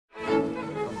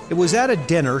It was at a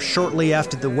dinner shortly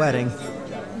after the wedding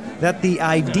that the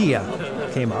idea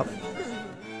came up.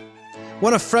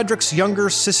 One of Frederick's younger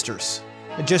sisters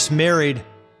had just married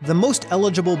the most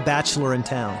eligible bachelor in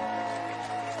town.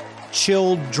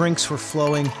 Chilled drinks were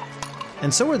flowing,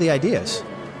 and so were the ideas.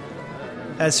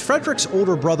 As Frederick's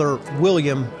older brother,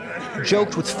 William,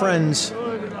 joked with friends,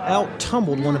 out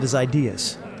tumbled one of his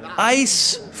ideas.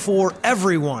 Ice for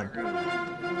everyone.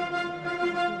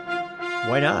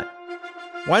 Why not?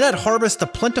 Why not harvest the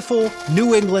plentiful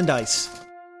New England ice,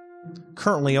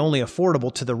 currently only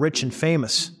affordable to the rich and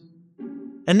famous,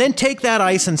 and then take that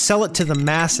ice and sell it to the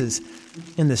masses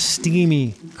in the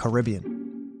steamy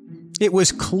Caribbean? It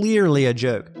was clearly a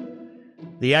joke.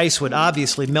 The ice would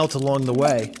obviously melt along the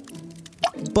way.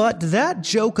 But that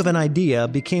joke of an idea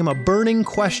became a burning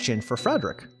question for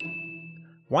Frederick.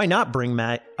 Why not bring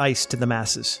ice to the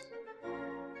masses?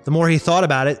 The more he thought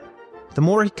about it, the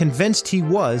more convinced he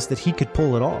was that he could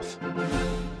pull it off.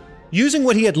 Using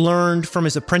what he had learned from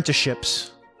his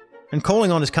apprenticeships and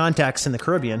calling on his contacts in the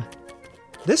Caribbean,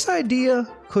 this idea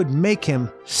could make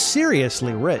him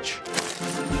seriously rich.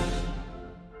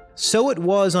 So it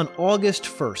was on August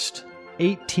 1st,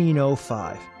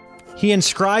 1805. He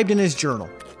inscribed in his journal,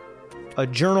 a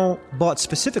journal bought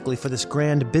specifically for this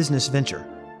grand business venture,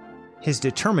 his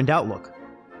determined outlook.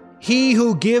 He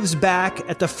who gives back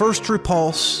at the first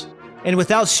repulse and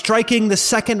without striking the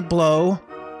second blow,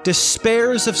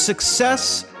 despairs of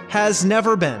success, has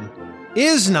never been,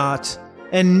 is not,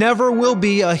 and never will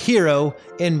be a hero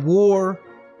in war,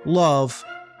 love,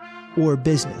 or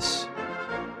business.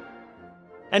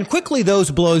 And quickly those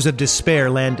blows of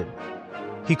despair landed.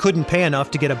 He couldn't pay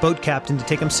enough to get a boat captain to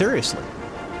take him seriously.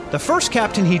 The first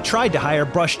captain he tried to hire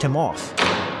brushed him off.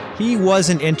 He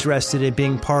wasn't interested in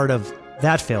being part of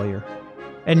that failure,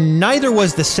 and neither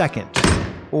was the second.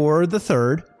 Or the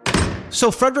third. So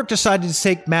Frederick decided to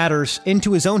take matters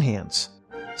into his own hands,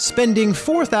 spending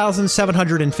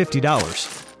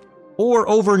 $4,750, or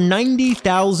over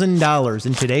 $90,000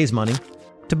 in today's money,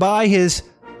 to buy his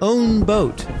own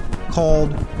boat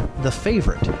called the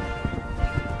Favorite.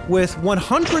 With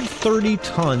 130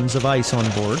 tons of ice on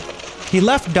board, he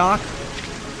left dock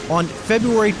on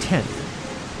February 10th,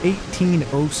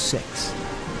 1806,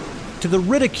 to the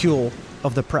ridicule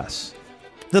of the press.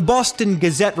 The Boston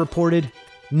Gazette reported,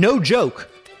 "No joke,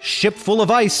 ship full of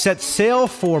ice set sail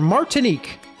for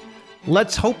Martinique.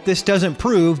 Let's hope this doesn't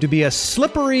prove to be a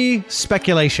slippery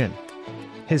speculation."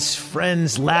 His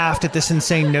friends laughed at this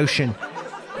insane notion.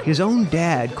 His own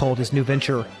dad called his new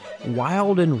venture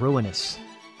wild and ruinous.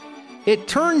 It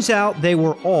turns out they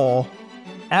were all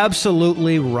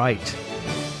absolutely right.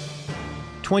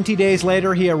 20 days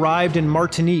later, he arrived in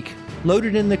Martinique,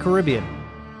 loaded in the Caribbean.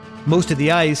 Most of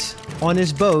the ice on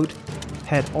his boat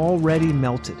had already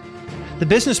melted. The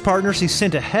business partners he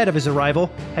sent ahead of his arrival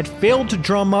had failed to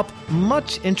drum up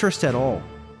much interest at all.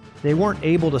 They weren't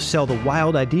able to sell the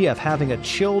wild idea of having a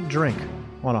chilled drink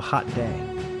on a hot day.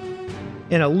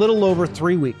 In a little over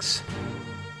 3 weeks,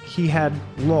 he had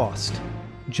lost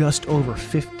just over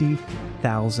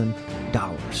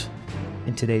 $50,000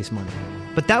 in today's money.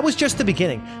 But that was just the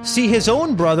beginning. See, his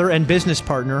own brother and business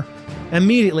partner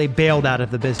immediately bailed out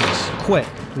of the business, quit,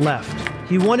 left.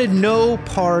 He wanted no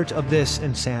part of this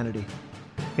insanity.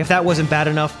 If that wasn't bad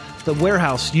enough, the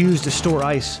warehouse used to store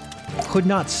ice could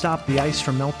not stop the ice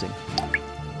from melting.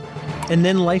 And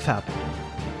then life happened.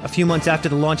 A few months after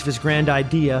the launch of his grand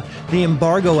idea, the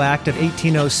Embargo Act of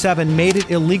 1807 made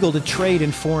it illegal to trade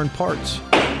in foreign parts,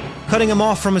 cutting him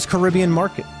off from his Caribbean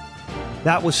market.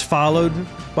 That was followed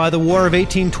by the War of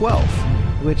 1812,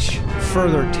 which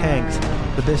further tanked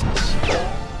the business.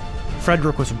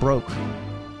 Frederick was broke,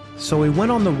 so he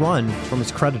went on the run from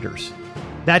his creditors.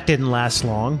 That didn't last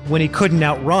long. When he couldn't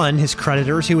outrun his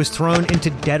creditors, he was thrown into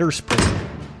debtor's prison.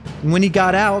 And when he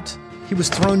got out, he was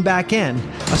thrown back in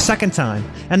a second time,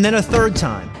 and then a third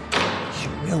time.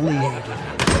 Humiliated,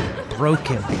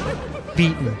 broken,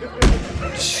 beaten,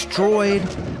 destroyed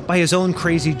by his own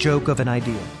crazy joke of an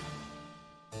idea.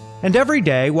 And every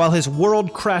day, while his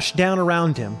world crashed down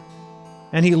around him,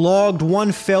 and he logged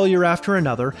one failure after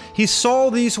another, he saw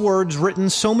these words written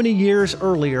so many years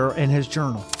earlier in his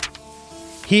journal.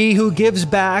 He who gives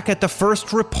back at the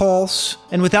first repulse,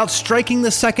 and without striking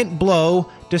the second blow,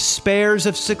 despairs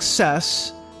of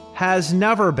success, has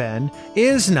never been,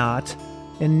 is not,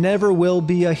 and never will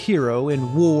be a hero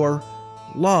in war,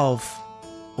 love,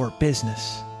 or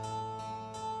business.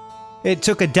 It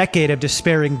took a decade of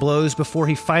despairing blows before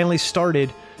he finally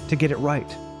started to get it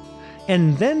right.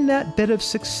 And then that bit of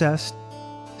success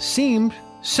seemed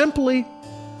simply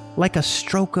like a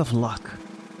stroke of luck.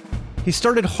 He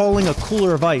started hauling a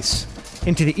cooler of ice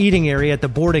into the eating area at the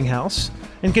boarding house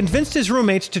and convinced his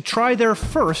roommates to try their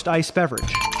first iced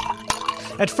beverage.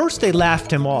 At first, they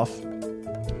laughed him off,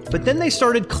 but then they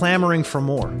started clamoring for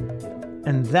more.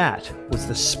 And that was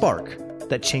the spark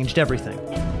that changed everything.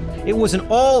 It was an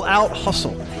all-out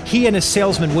hustle. He and his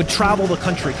salesmen would travel the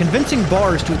country, convincing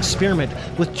bars to experiment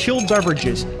with chilled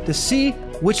beverages to see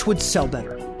which would sell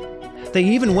better. They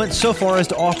even went so far as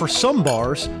to offer some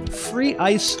bars free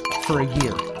ice for a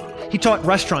year. He taught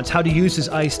restaurants how to use his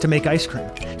ice to make ice cream.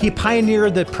 He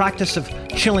pioneered the practice of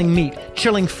chilling meat,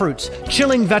 chilling fruits,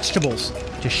 chilling vegetables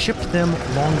to ship them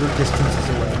longer distances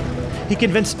away. He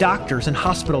convinced doctors and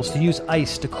hospitals to use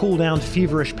ice to cool down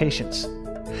feverish patients.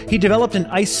 He developed an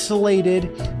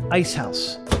isolated ice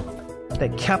house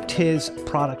that kept his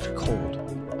product cold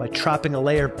by trapping a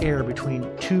layer of air between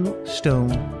two stone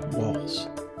walls.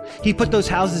 He put those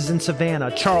houses in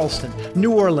Savannah, Charleston,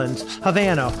 New Orleans,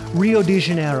 Havana, Rio de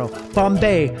Janeiro,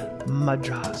 Bombay,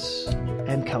 Madras,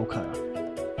 and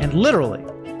Calcutta, and literally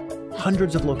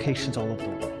hundreds of locations all over the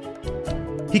world.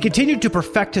 He continued to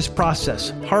perfect his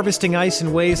process, harvesting ice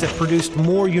in ways that produced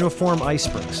more uniform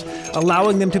icebergs,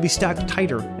 allowing them to be stacked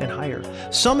tighter and higher,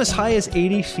 some as high as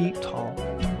 80 feet tall.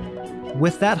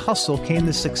 With that hustle came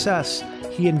the success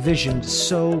he envisioned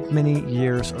so many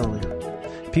years earlier.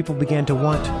 People began to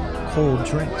want cold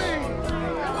drinks.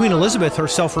 Queen Elizabeth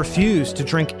herself refused to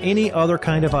drink any other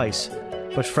kind of ice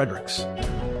but Frederick's.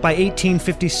 By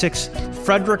 1856,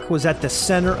 Frederick was at the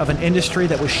center of an industry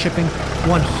that was shipping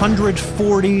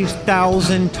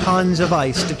 140,000 tons of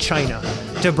ice to China,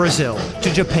 to Brazil,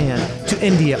 to Japan, to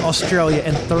India, Australia,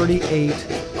 and 38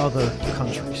 other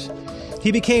countries.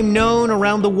 He became known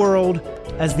around the world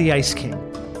as the Ice King.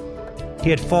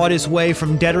 He had fought his way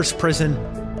from debtor's prison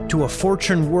to a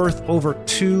fortune worth over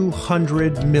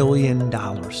 $200 million.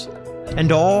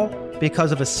 And all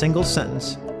because of a single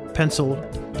sentence penciled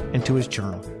into his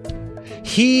journal.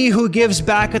 He who gives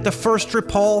back at the first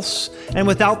repulse and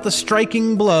without the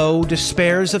striking blow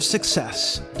despairs of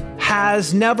success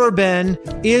has never been,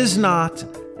 is not,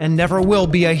 and never will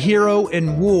be a hero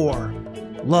in war,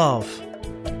 love,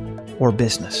 or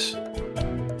business.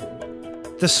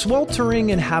 The sweltering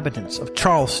inhabitants of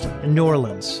Charleston and New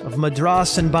Orleans, of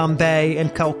Madras and Bombay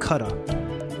and Calcutta,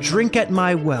 drink at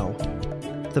my well.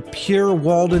 The pure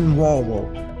Walden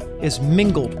Walwell is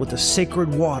mingled with the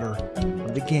sacred water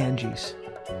of the Ganges.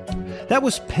 That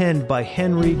was penned by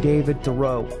Henry David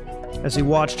Thoreau as he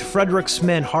watched Frederick's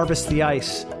men harvest the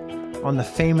ice on the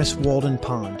famous Walden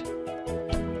Pond.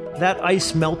 That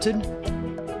ice melted,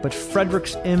 but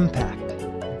Frederick's impact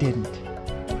didn't.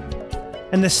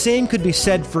 And the same could be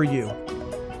said for you.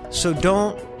 So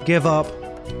don't give up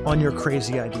on your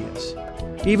crazy ideas.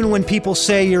 Even when people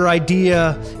say your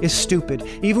idea is stupid,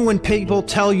 even when people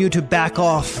tell you to back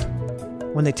off,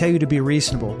 when they tell you to be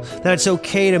reasonable, that it's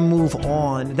okay to move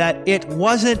on, that it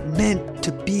wasn't meant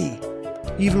to be,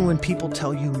 even when people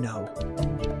tell you no.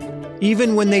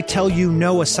 Even when they tell you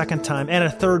no a second time, and a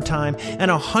third time,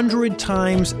 and 100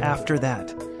 times after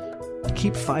that.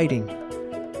 Keep fighting.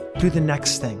 Do the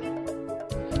next thing.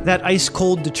 That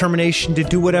ice-cold determination to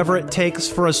do whatever it takes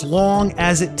for as long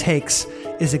as it takes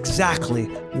is exactly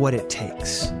what it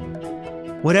takes.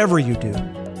 Whatever you do,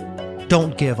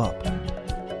 don't give up.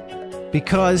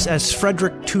 Because, as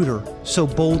Frederick Tudor so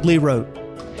boldly wrote,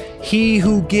 he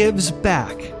who gives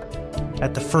back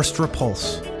at the first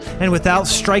repulse and without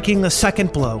striking the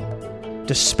second blow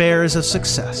despairs of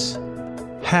success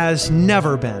has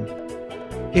never been,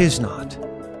 is not,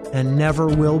 and never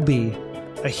will be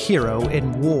a hero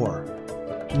in war,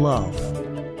 love,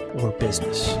 or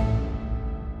business.